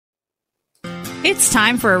It's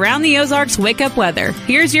time for Around the Ozarks Wake Up Weather.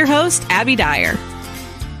 Here's your host, Abby Dyer.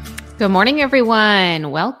 Good morning, everyone.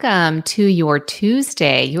 Welcome to your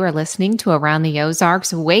Tuesday. You are listening to Around the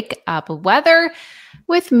Ozarks Wake Up Weather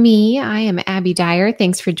with me. I am Abby Dyer.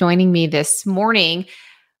 Thanks for joining me this morning.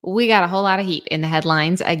 We got a whole lot of heat in the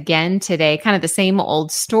headlines again today, kind of the same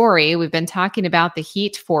old story. We've been talking about the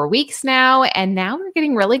heat for weeks now, and now we're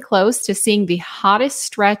getting really close to seeing the hottest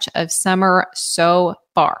stretch of summer so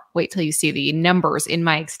far. Wait till you see the numbers in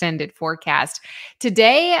my extended forecast.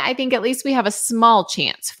 Today, I think at least we have a small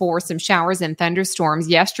chance for some showers and thunderstorms.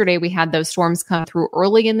 Yesterday, we had those storms come through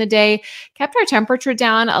early in the day, kept our temperature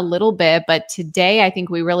down a little bit, but today I think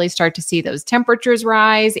we really start to see those temperatures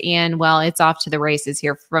rise, and well, it's off to the races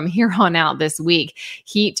here from here on out this week.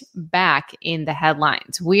 Heat back in the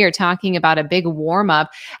headlines. We are talking about a big warm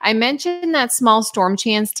up. I mentioned that small storm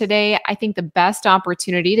chance today. I think the best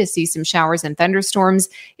opportunity to see some showers and thunderstorms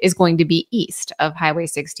is going to be east of Highway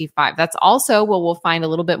 65. That's also where we'll find a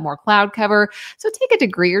little bit more cloud cover. So take a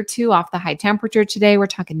degree or two off the high temperature today. We're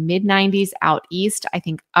talking mid 90s out east. I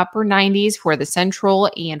think upper 90s for the central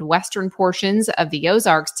and western portions of the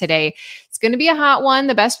Ozarks today. It's going to be a hot one.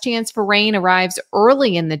 The best chance for rain arrives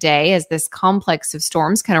early in the day as this complex of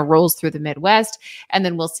storms kind of rolls through the Midwest, and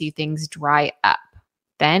then we'll see things dry up.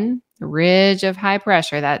 Then the ridge of high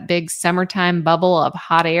pressure, that big summertime bubble of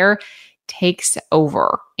hot air, takes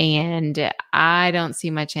over, and I don't see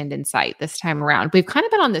much end in sight this time around. We've kind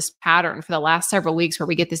of been on this pattern for the last several weeks where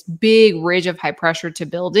we get this big ridge of high pressure to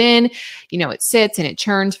build in. You know, it sits and it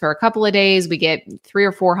churns for a couple of days. We get 3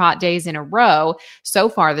 or 4 hot days in a row. So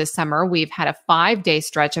far this summer, we've had a 5-day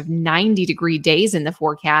stretch of 90-degree days in the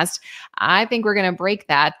forecast. I think we're going to break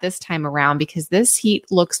that this time around because this heat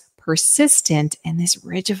looks persistent and this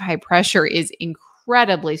ridge of high pressure is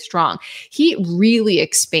incredibly strong. Heat really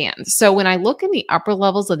expands. So when I look in the upper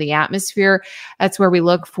levels of the atmosphere, that's where we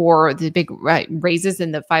look for the big raises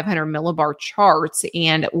in the 500 millibar charts.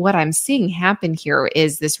 And what I'm seeing happen here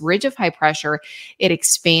is this ridge of high pressure. It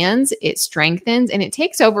expands, it strengthens, and it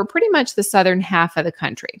takes over pretty much the southern half of the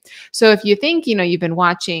country. So if you think, you've been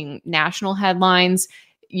watching national headlines,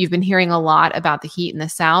 you've been hearing a lot about the heat in the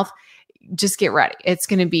South, just get ready. It's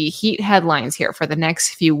going to be heat headlines here for the next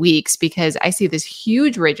few weeks because I see this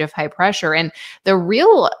huge ridge of high pressure, and the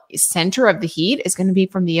real center of the heat is going to be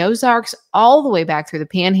from the Ozarks all the way back through the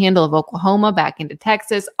panhandle of Oklahoma, back into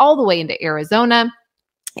Texas, all the way into Arizona,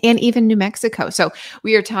 and even New Mexico. So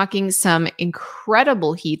we are talking some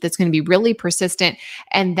incredible heat that's going to be really persistent.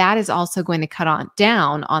 And that is also going to cut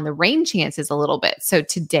down on the rain chances a little bit. So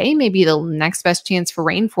today may be the next best chance for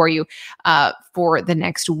rain for you for the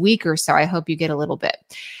next week or so. I hope you get a little bit.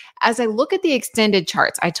 As I look at the extended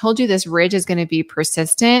charts, I told you this ridge is going to be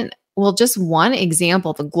persistent. Well, just one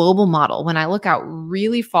example, the global model, when I look out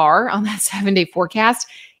really far on that 7-day forecast,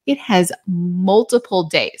 it has multiple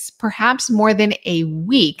days, perhaps more than a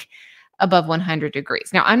week above 100 degrees.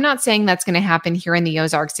 Now, I'm not saying that's going to happen here in the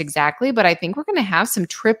Ozarks exactly, but I think we're going to have some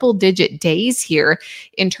triple-digit days here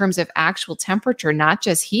in terms of actual temperature, not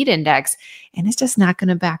just heat index, and it's just not going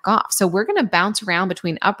to back off. So we're going to bounce around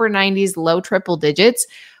between upper 90s, low triple digits,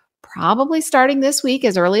 probably starting this week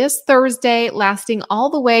as early as Thursday, lasting all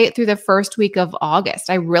the way through the first week of August.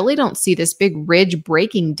 I really don't see this big ridge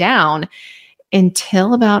breaking down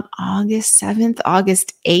until about August 7th,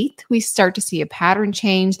 August 8th. We start to see a pattern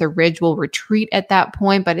change. The ridge will retreat at that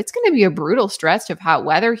point, but it's going to be a brutal stretch of hot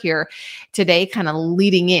weather here today, kind of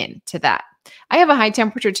leading in to that. I have a high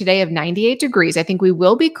temperature today of 98 degrees. I think we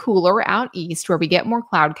will be cooler out east where we get more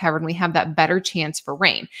cloud cover and we have that better chance for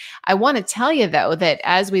rain. I want to tell you, though, that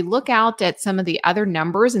as we look out at some of the other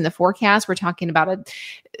numbers in the forecast, we're talking about a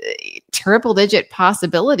triple digit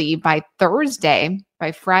possibility by Thursday.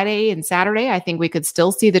 By Friday and Saturday, I think we could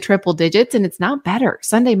still see the triple digits, and it's not better.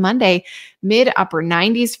 Sunday, Monday, mid upper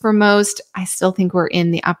 90s for most. I still think we're in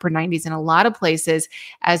the upper 90s in a lot of places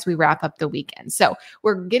as we wrap up the weekend. So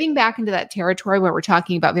we're getting back into that territory where we're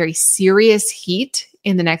talking about very serious heat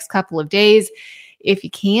in the next couple of days. If you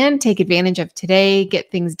can, take advantage of today, get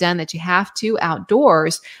things done that you have to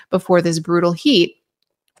outdoors before this brutal heat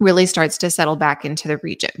really starts to settle back into the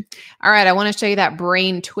region. All right, I want to show you that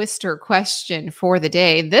brain twister question for the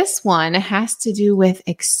day. This one has to do with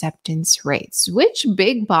acceptance rates. Which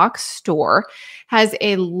big box store has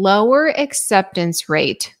a lower acceptance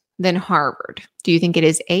rate than Harvard? Do you think it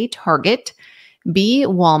is A, Target, B,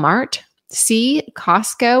 Walmart, C,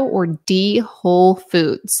 Costco, or D, Whole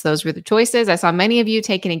Foods? Those were the choices. I saw many of you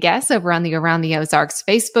taking a guess over on the Around the Ozarks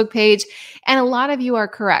Facebook page, and a lot of you are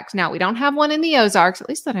correct. Now, we don't have one in the Ozarks, at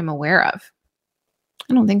least that I'm aware of.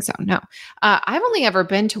 I don't think so. No. I've only ever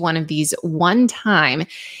been to one of these one time.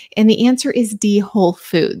 And the answer is D, Whole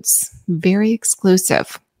Foods. Very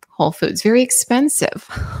exclusive Whole Foods, very expensive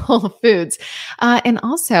Whole Foods. And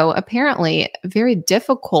also apparently very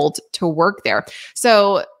difficult to work there.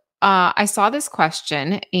 So I saw this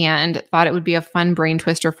question and thought it would be a fun brain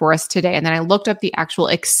twister for us today. And then I looked up the actual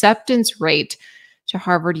acceptance rate to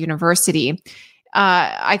Harvard University.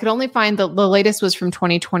 I could only find the latest was from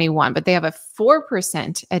 2021, but they have a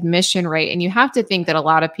 4% admission rate. And you have to think that a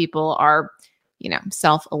lot of people are,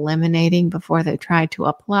 self-eliminating before they try to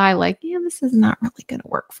apply. Like, yeah, this is not really going to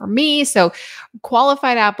work for me. So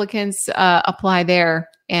qualified applicants apply there,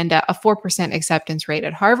 and a 4% acceptance rate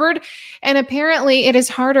at Harvard. And apparently it is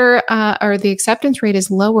harder, or the acceptance rate is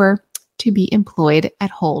lower to be employed at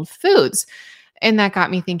Whole Foods. And that got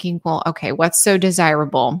me thinking, well, okay, what's so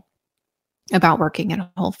desirable about working at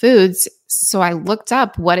Whole Foods? So I looked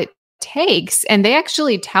up what it takes, and they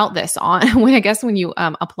actually tout this on when you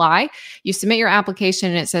apply, you submit your application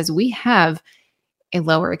and it says, we have a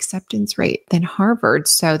lower acceptance rate than Harvard.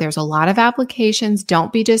 So there's a lot of applications.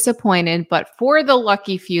 Don't be disappointed. But for the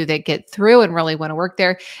lucky few that get through and really want to work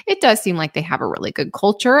there, it does seem like they have a really good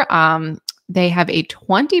culture. They have a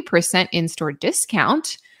 20% in-store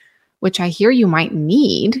discount, which I hear you might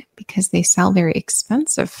need because they sell very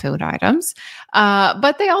expensive food items.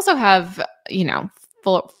 But they also have,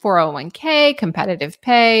 401k, competitive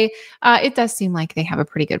pay. It does seem like they have a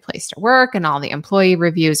pretty good place to work, and all the employee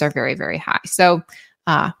reviews are very, very high. So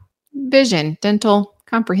vision, dental,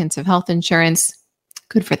 comprehensive health insurance,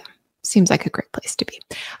 good for them. Seems like a great place to be.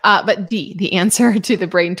 But D, the answer to the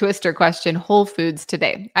brain twister question, Whole Foods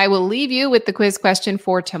today. I will leave you with the quiz question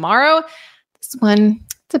for tomorrow. This one,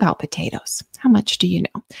 it's about potatoes. How much do you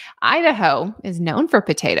know? Idaho is known for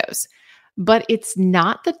potatoes, but it's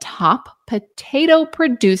not the top potato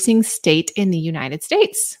producing state in the United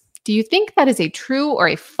States. Do you think that is a true or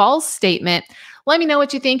a false statement? Let me know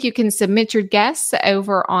what you think. You can submit your guess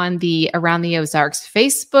over on the Around the Ozarks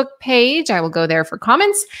Facebook page. I will go there for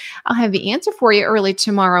comments. I'll have the answer for you early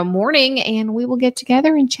tomorrow morning, and we will get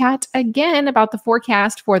together and chat again about the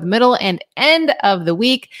forecast for the middle and end of the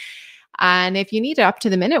week. And if you need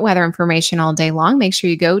up-to-the-minute weather information all day long, make sure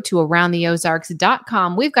you go to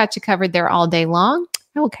aroundtheozarks.com. We've got you covered there all day long.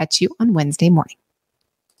 I will catch you on Wednesday morning.